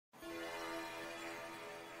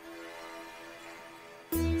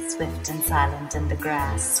swift and silent in the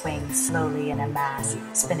grass, swaying slowly in a mass,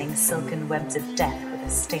 spinning silken webs of death. With a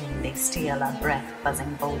sting they steal our breath,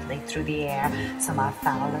 buzzing boldly through the air. Some are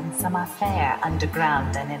foul and some are fair,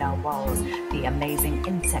 underground and in our walls. The amazing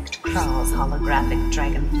insect crawls, holographic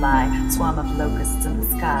dragonfly, swarm of locusts in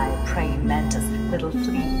the sky, praying mantis, little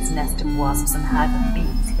fleas, nest of wasps and hive of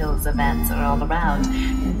bees, hills of ants are all around,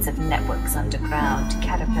 hints of networks underground,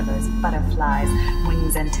 caterpillars, butterflies,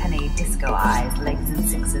 wings, antennae, disco eyes, legs in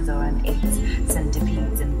sixes or in eights,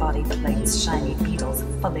 centipedes in body plates, shiny beetles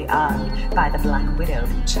fully armed, by the black widow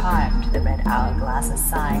charmed, the red hourglass a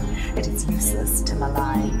sign. It is useless to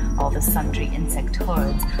malign all the sundry insect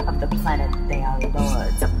hordes of the planet. They are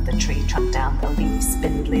lords. Up the tree trunk down the leaf,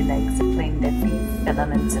 spindly legs aflame their feet,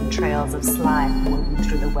 filaments and trails of slime moving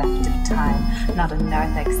through the weft of time. Not a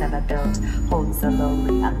narthex ever built holds the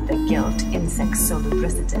lowly and the guilt. Insects so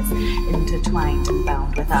lubricitous, intertwined and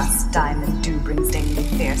bound with us. Diamond dew brings daily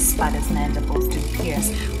fierce, spiders' mandibles do pierce.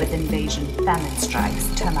 With invasion, famine strikes,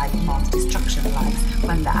 termite moth destruction likes.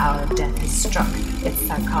 When the hour of death is struck, its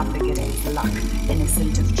sarcophagus luck,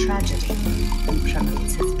 innocent of tragedy, and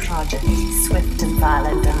promotes his progeny. Swift and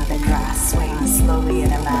violent under the grass, swaying slowly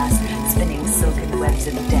in a mass, spinning silken webs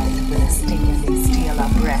of death. With a sting as they steal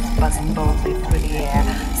our breath, buzzing boldly through the air.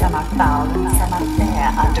 Some are foul and some are fair,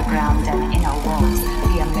 underground and in our walls.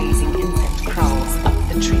 The amazing insect crawls, up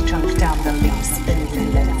the tree trunk, down the leaves, spindly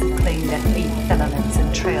legs claim their feet, filaments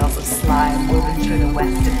and trails of slime moving through the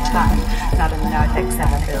weft of time. Not a narthex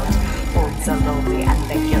ever built holds the lowly and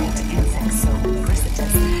the guilt. Insects so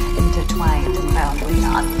lubricitous, intertwined and bound with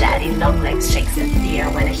us. Daddy Longlegs shakes in fear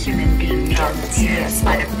when a human being draws a tear.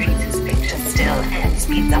 Spider breathes his picture still and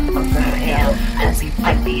speeds up over hail as we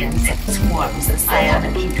fight the insect swarms. The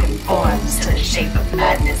psionic he conforms to the shape of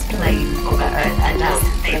madness playing over earth and us.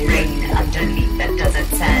 They reign underneath the desert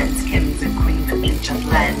sands, kings and queens of ancient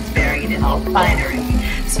lands, buried in all finery.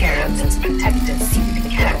 Scarabs as protectors, see the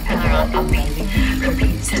caterpillar on the leaf.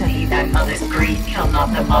 Repeats to thee thy mother's grief, kill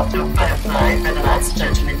not the moth nor butterfly, for the last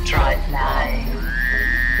judgment draweth nigh.